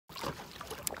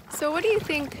So what do you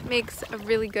think makes a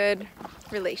really good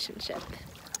relationship?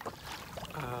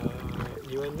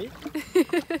 You and me?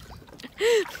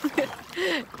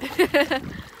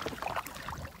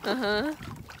 Uh-huh.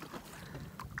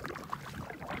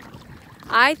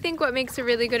 I think what makes a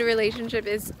really good relationship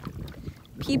is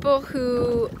people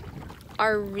who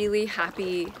are really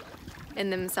happy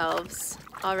in themselves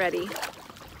already.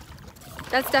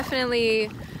 That's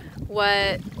definitely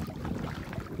what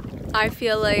I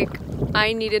feel like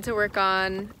I needed to work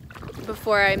on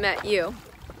before I met you.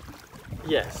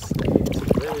 Yes, it's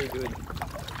very good.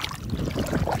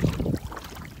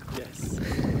 Yes,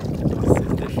 this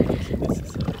is definitely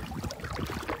necessary.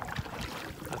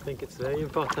 I think it's very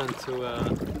important to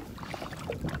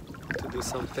do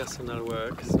some personal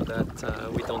work so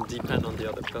that we don't depend on the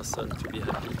other person to be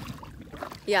happy.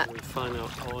 Yeah. We find our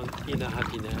own inner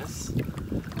happiness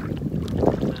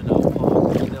and our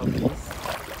own inner bliss.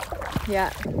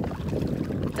 Yeah.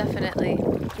 Definitely.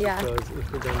 Yeah. Because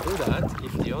if we don't do that,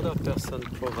 if the other person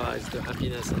provides the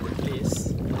happiness and the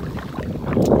bliss,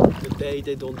 the day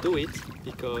they don't do it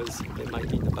because they might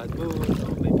be in a bad mood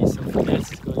or maybe something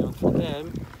else is going on for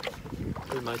them,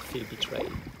 we might feel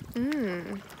betrayed.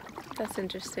 That's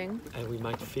interesting. And we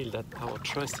might feel that our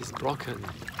trust is broken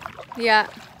Yeah.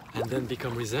 and then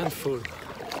become resentful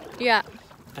Yeah.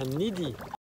 and needy.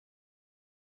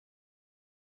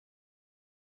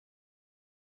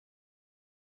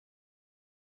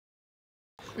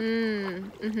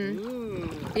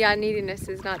 Yeah, neediness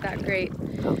is not that great.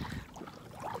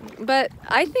 But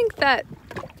I think that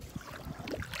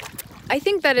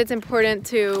it's important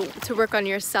to work on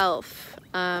yourself,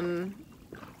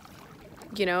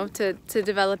 you know, to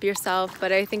develop yourself.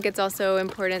 But I think it's also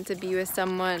important to be with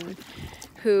someone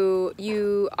who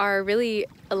you are really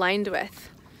aligned with,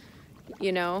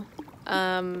 you know,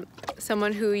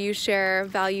 someone who you share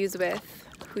values with,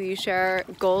 who you share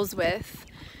goals with,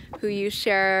 who you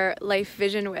share life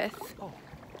vision with.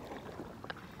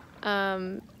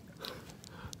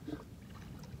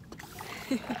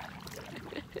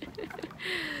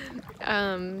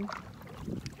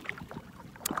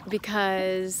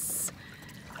 Because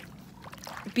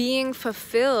being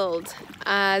fulfilled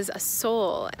as a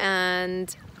soul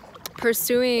and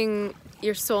pursuing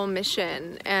your soul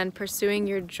mission and pursuing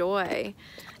your joy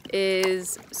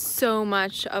is so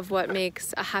much of what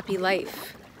makes a happy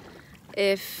life.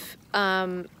 If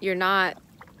you're not,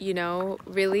 you know,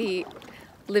 really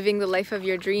living the life of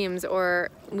your dreams or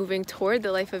moving toward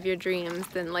the life of your dreams,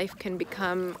 then life can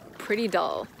become pretty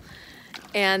dull.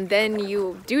 And then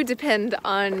you do depend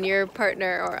on your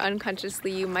partner, or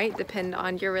unconsciously you might depend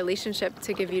on your relationship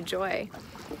to give you joy.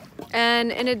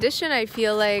 And in addition, I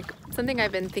feel like something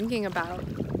I've been thinking about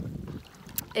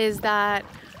is that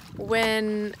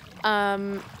when,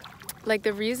 like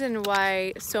the reason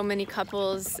why so many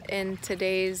couples in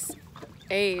today's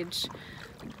age,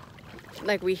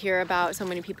 like we hear about so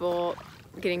many people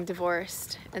getting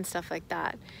divorced and stuff like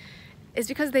that, is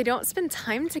because they don't spend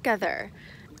time together.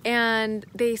 And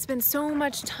they spend so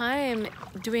much time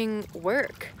doing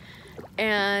work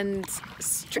and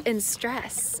in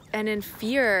stress and in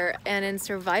fear and in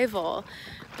survival.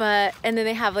 And then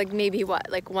they have like maybe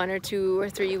like 1 or 2 or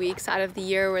 3 weeks out of the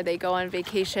year where they go on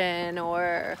vacation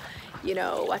or, you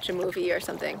know, watch a movie or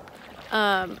something.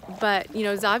 But, you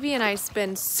know, Xavier and I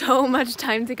spend so much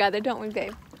time together, don't we,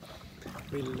 babe?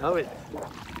 We love it.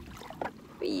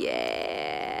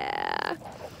 Yeah.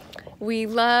 We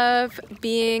love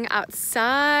being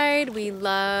outside. We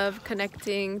love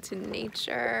connecting to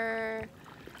nature.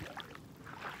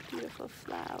 Beautiful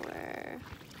flower.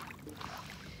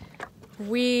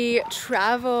 We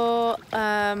travel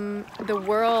the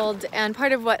world, and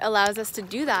part of what allows us to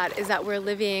do that is that we're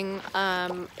living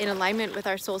in alignment with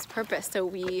our soul's purpose. So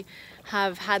we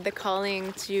have had the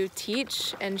calling to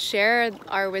teach and share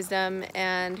our wisdom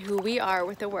and who we are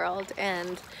with the world,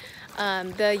 and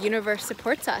the universe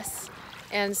supports us.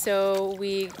 And so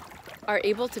we are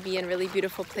able to be in really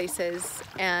beautiful places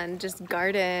and just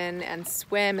garden and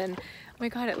swim. And oh my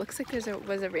God, it looks like there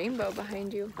was a rainbow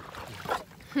behind you.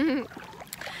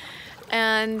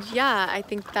 And yeah, I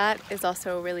think that is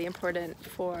also really important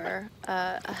for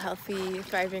a healthy,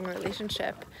 thriving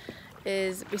relationship,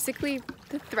 is basically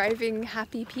the thriving,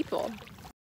 happy people.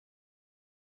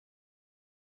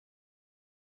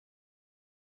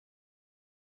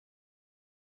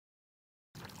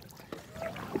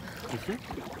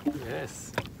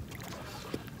 Yes.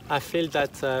 I feel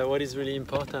that what is really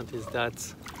important is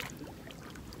that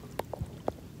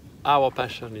our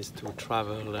passion is to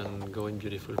travel and go in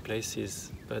beautiful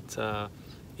places, but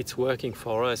it's working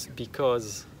for us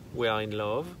because we are in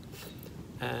love,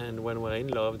 and when we're in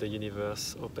love, the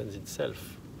universe opens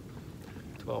itself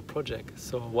to our project.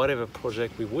 So whatever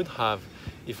project we would have,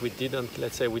 if we didn't,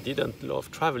 let's say we didn't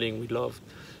love traveling, we loved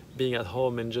being at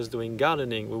home and just doing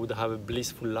gardening, we would have a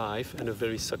blissful life and a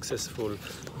very successful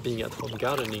being at home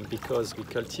gardening, because we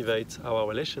cultivate our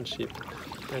relationship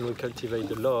and we cultivate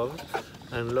the love,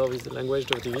 and love is the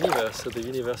language of the universe, so the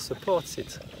universe supports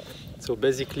it. So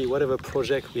basically whatever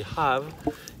project we have,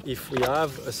 if we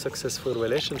have a successful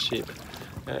relationship,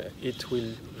 it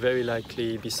will very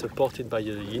likely be supported by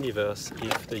the universe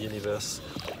if the universe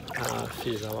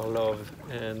feels our love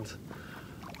and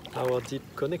our deep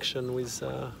connection with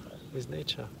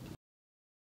nature.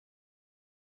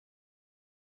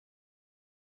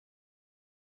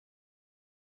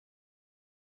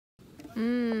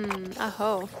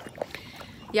 Aho.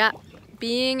 Yeah,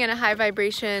 being in a high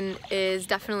vibration is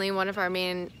definitely one of our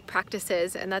main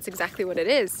practices, and that's exactly what it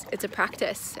is. It's a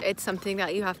practice. It's something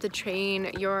that you have to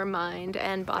train your mind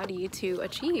and body to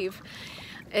achieve,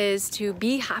 is to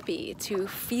be happy, to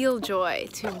feel joy,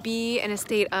 to be in a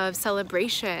state of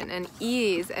celebration and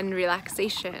ease and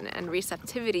relaxation and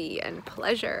receptivity and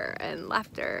pleasure and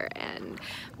laughter and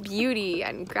beauty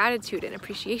and gratitude and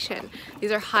appreciation.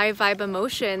 These are high vibe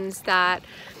emotions that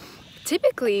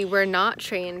typically we're not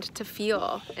trained to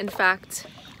feel. In fact,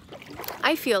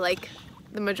 I feel like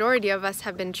the majority of us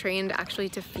have been trained actually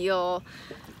to feel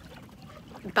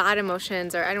bad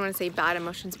emotions, or I don't want to say bad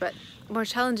emotions, but more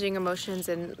challenging emotions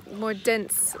and more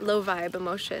dense, low vibe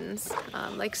emotions,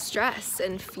 like stress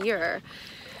and fear.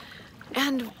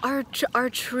 And our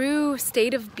true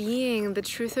state of being, the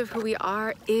truth of who we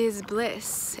are, is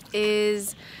bliss,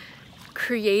 is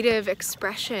creative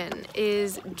expression,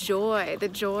 is joy. The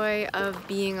joy of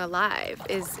being alive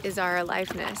is our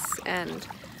aliveness. And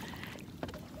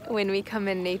when we come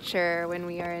in nature, when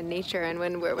we are in nature, and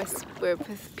when we're with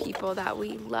people that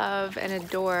we love and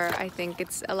adore, I think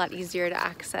it's a lot easier to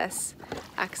access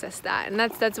that. And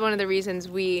that's one of the reasons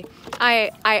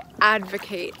I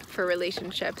advocate for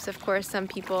relationships. Of course, some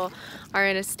people are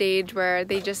in a stage where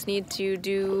they just need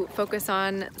to focus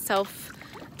on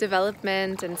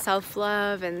self-development and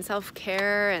self-love and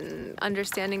self-care and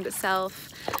understanding the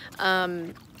self.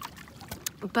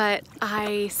 But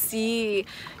I see,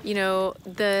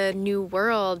 the new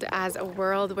world as a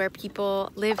world where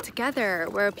people live together,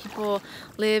 where people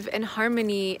live in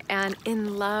harmony and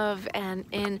in love and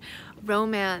in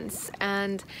romance.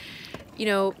 And,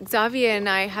 Xavier and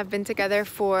I have been together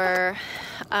for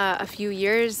a few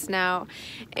years now,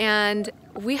 and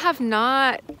we have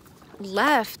not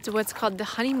left what's called the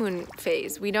honeymoon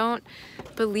phase. We don't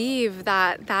believe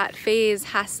that phase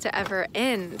has to ever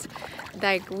end.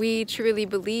 Like, we truly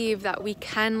believe that we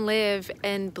can live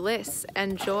in bliss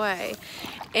and joy.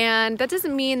 And that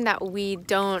doesn't mean that we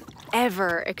don't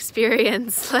ever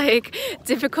experience like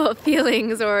difficult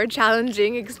feelings or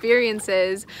challenging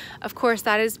experiences. Of course,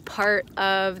 that is part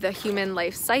of the human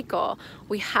life cycle.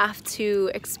 We have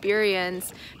to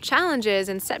experience challenges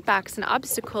and setbacks and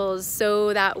obstacles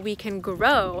so that we can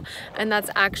grow. And that's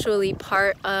actually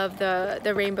part of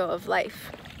the rainbow of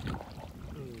life.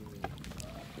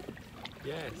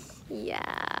 Yes.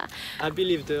 Yeah. I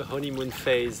believe the honeymoon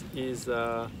phase is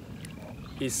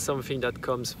something that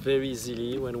comes very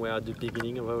easily when we're at the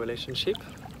beginning of a relationship,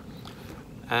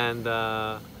 and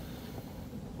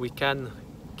we can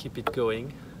keep it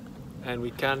going and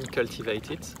we can cultivate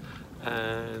it,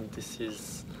 and this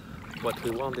is what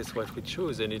we want, is what we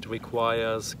choose, and it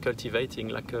requires cultivating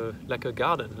like a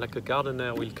garden. Like a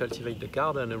gardener will cultivate the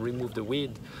garden and remove the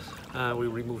weed. We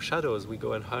remove shadows. We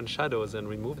go and hunt shadows and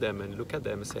remove them and look at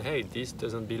them and say, hey, this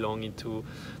doesn't belong into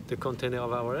the container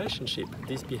of our relationship.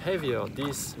 This behavior,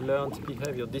 this learned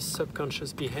behavior, this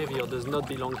subconscious behavior does not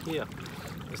belong here.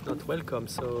 It's not welcome.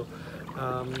 So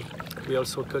we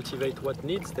also cultivate what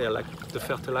needs there, like the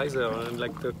fertilizer and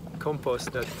like the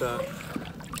compost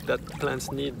that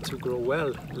plants need to grow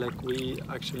well. Like, we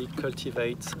actually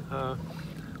cultivate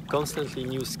constantly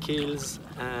new skills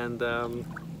and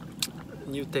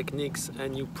new techniques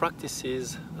and new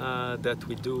practices that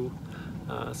we do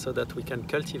so that we can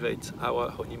cultivate our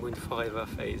honeymoon forever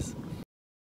phase.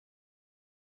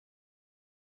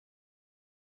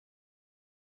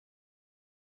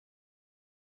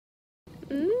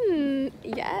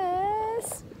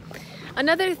 Yes.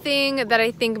 Another thing that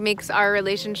I think makes our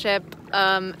relationship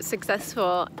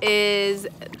successful is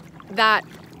that,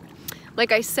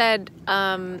 like I said,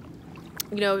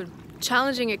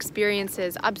 challenging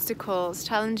experiences, obstacles,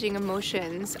 challenging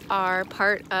emotions are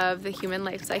part of the human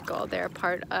life cycle. They're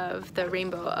part of the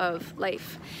rainbow of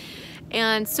life.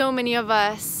 And so many of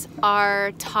us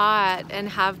are taught and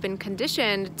have been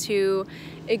conditioned to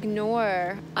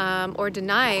ignore or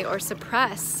deny or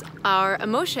suppress our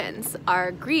emotions,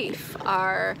 our grief,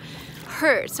 our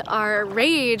hurt, our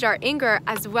rage, our anger,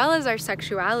 as well as our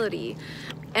sexuality.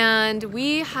 And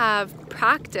we have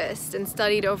practiced and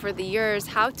studied over the years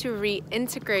how to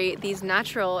reintegrate these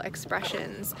natural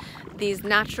expressions, these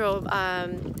natural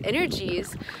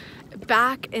energies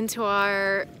back into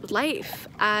our life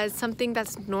as something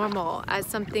that's normal, as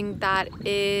something that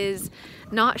is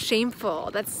not shameful.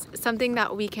 That's something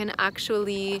that we can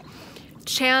actually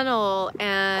channel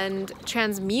and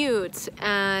transmute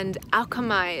and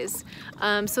alchemize,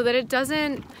 so that it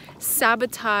doesn't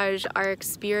sabotage our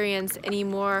experience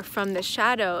anymore from the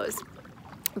shadows,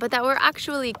 but that we're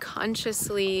actually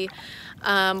consciously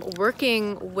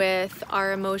working with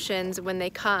our emotions when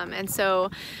they come. And so,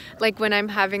 like when I'm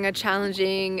having a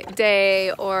challenging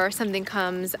day or something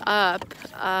comes up,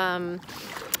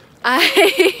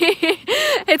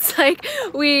 it's like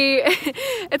we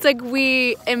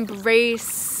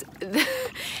embrace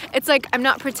it's like I'm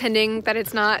not pretending that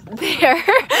it's not there.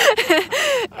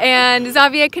 And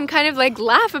Xavier can kind of like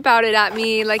laugh about it at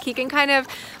me, like he can kind of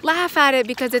laugh at it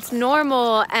because it's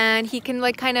normal, and he can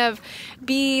like kind of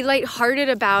be lighthearted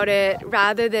about it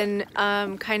rather than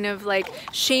kind of like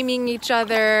shaming each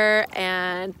other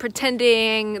and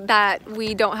pretending that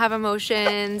we don't have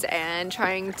emotions and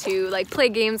trying to like play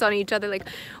games on each other. Like,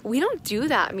 we don't do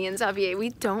that, me and Xavier. We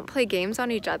don't play games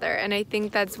on each other. And I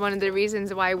think that's one of the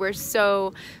reasons why we're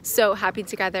so happy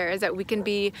together, is that we can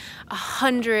be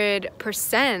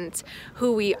 100%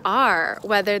 who we are,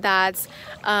 whether that's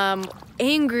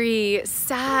angry,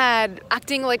 sad,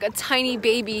 acting like a tiny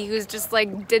baby who's just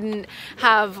like didn't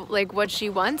have like what she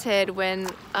wanted when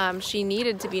she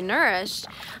needed to be nourished.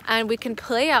 And we can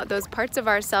play out those parts of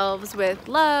ourselves with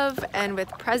love and with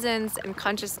presence and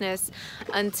consciousness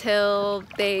until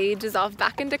they dissolve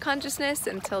back into consciousness,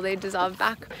 until they dissolve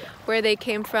back where they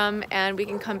came from, and we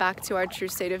can come back to our true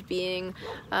state of being,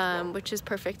 which is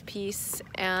perfect peace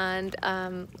and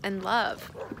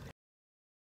love.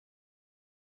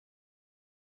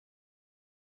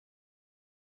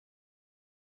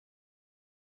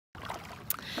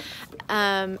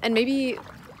 And maybe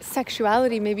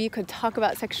sexuality, maybe you could talk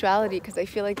about sexuality, because I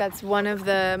feel like that's one of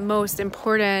the most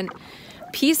important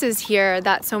pieces here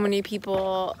that so many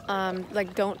people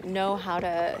like don't know how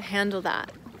to handle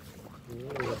that.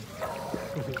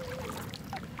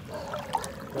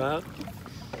 Well,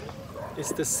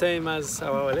 it's the same as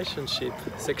our relationship.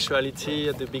 Sexuality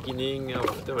at the beginning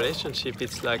of the relationship,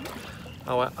 it's like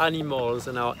our animals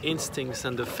and our instincts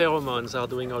and the pheromones are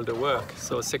doing all the work.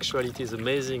 So sexuality is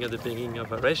amazing at the beginning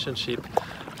of a relationship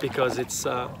because it's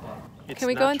Can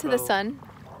we natural. go into the sun?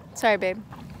 Sorry, babe.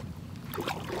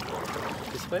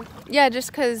 This way? Yeah,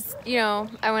 just because, you know,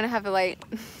 I want to have a light.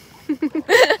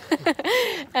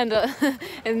 and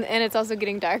it's also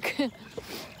getting dark.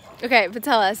 Okay, but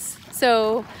tell us.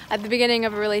 So at the beginning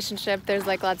of a relationship, there's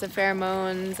like lots of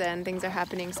pheromones and things are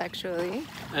happening sexually.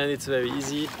 And it's very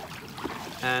easy.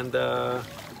 And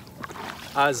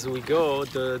as we go,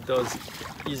 those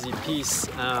easy pieces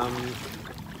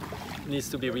needs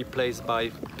to be replaced by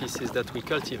pieces that we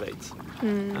cultivate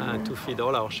to feed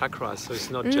all our chakras. So it's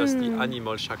not just the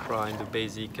animal chakra and the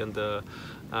basic and the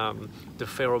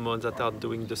pheromones that are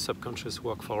doing the subconscious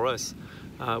work for us.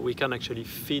 We can actually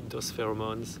feed those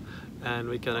pheromones, and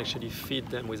we can actually feed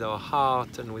them with our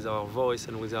heart and with our voice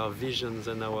and with our visions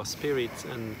and our spirit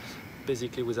and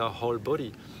basically with our whole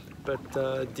body.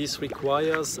 But this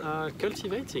requires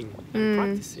cultivating and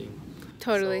practicing.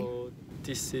 Totally. So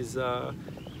this is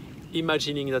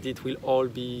imagining that it will all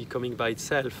be coming by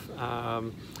itself,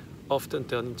 often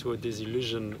turn into a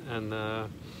disillusion, and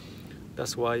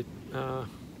that's why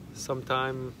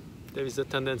sometimes there is a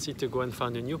tendency to go and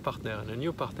find a new partner and a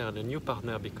new partner and a new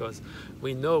partner, because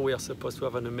we know we are supposed to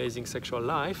have an amazing sexual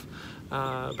life,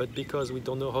 but because we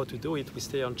don't know how to do it, we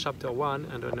stay on chapter 1,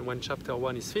 and then when chapter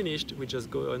 1 is finished, we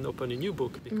just go and open a new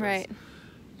book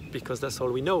because that's all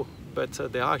we know. But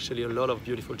there are actually a lot of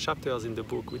beautiful chapters in the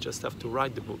book. We just have to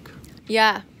write the book.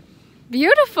 Yeah.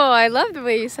 Beautiful. I love the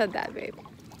way you said that, babe.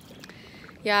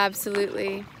 Yeah,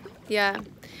 absolutely. Yeah.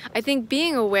 I think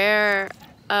being aware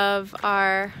of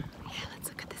our... Yeah, let's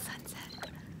look at the sunset.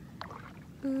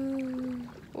 Ooh.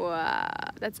 Wow,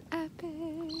 that's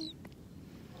epic.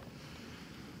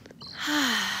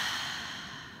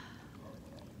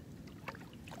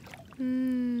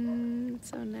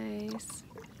 So nice.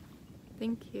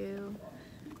 Thank you.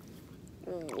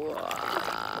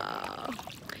 Wow.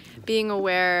 Being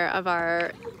aware of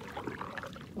our...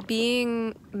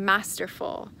 Being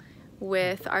masterful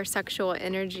with our sexual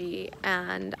energy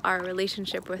and our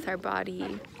relationship with our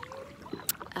body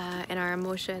and our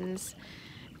emotions,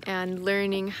 and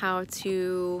learning how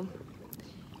to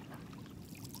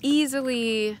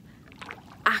easily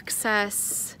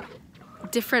access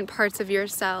different parts of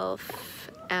yourself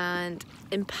and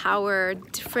empower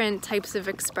different types of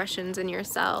expressions in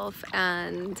yourself,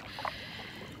 and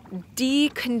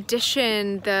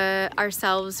decondition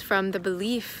ourselves from the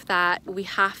belief that we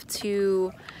have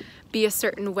to be a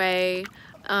certain way,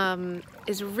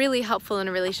 is really helpful in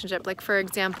a relationship. Like, for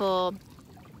example,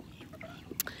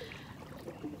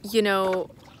 you know,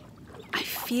 I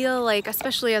feel like,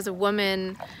 especially as a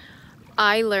woman,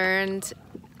 I learned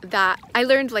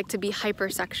like to be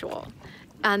hypersexual,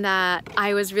 and that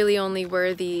I was really only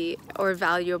worthy or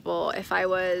valuable if I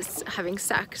was having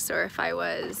sex, or if I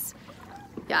was,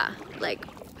 yeah, like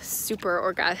super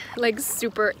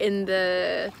in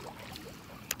the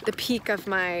peak of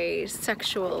my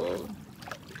sexual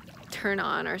turn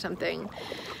on or something.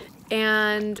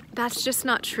 And that's just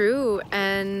not true.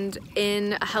 And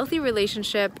in a healthy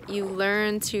relationship, you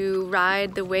learn to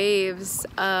ride the waves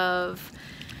of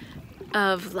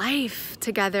life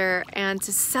together, and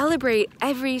to celebrate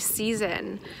every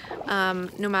season,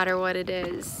 no matter what it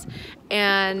is.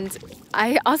 And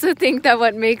I also think that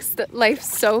what makes life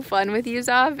so fun with you,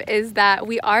 Xav, is that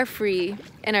we are free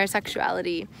in our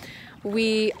sexuality.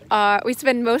 We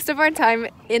spend most of our time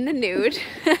in the nude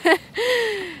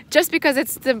just because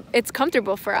it's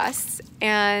comfortable for us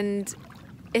and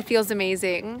it feels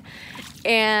amazing,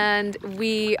 and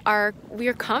we are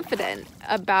confident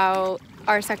about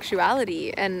our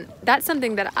sexuality. And that's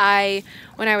something that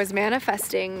when I was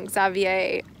manifesting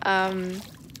Xavier,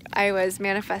 I was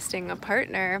manifesting a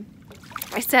partner,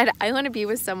 I said, I want to be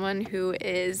with someone who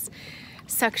is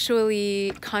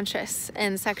sexually conscious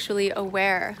and sexually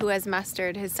aware, who has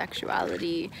mastered his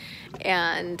sexuality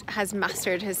and has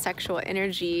mastered his sexual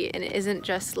energy, and isn't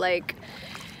just like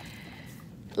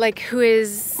who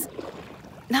is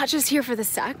not just here for the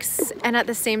sex, and at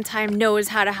the same time knows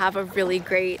how to have a really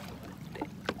great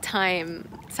time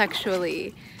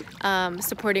sexually,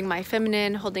 supporting my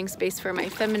feminine, holding space for my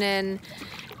feminine,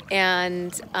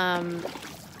 and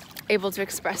able to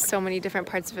express so many different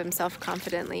parts of himself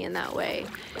confidently in that way.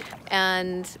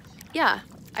 And yeah,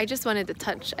 I just wanted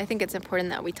to I think it's important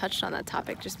that we touched on that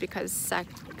topic, just because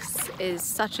sex is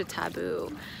such a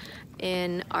taboo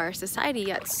in our society,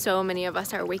 yet so many of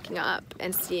us are waking up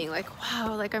and seeing like,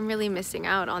 wow, like I'm really missing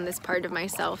out on this part of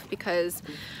myself, because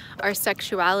our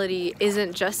sexuality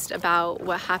isn't just about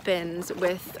what happens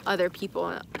with other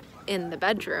people in the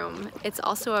bedroom. It's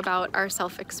also about our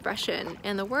self-expression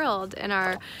in the world, and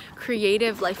our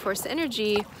creative life force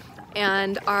energy,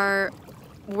 and our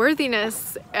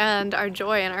worthiness, and our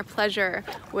joy, and our pleasure,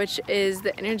 which is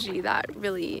the energy that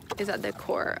really is at the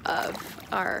core of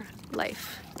our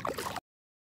life.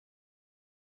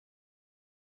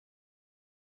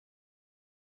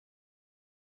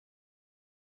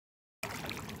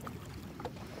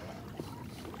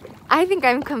 I think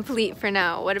I'm complete for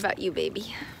now. What about you,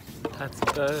 baby? That's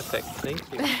perfect, thank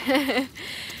you.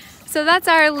 So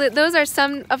those are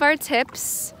some of our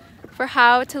tips for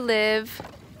how to live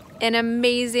an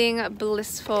amazing,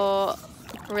 blissful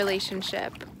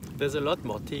relationship. There's a lot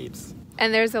more tips.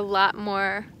 And there's a lot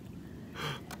more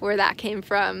where that came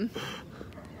from.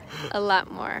 A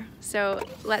lot more. So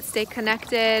let's stay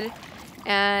connected,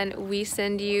 and we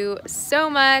send you so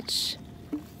much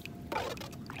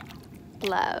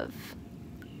love.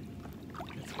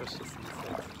 That's what she said.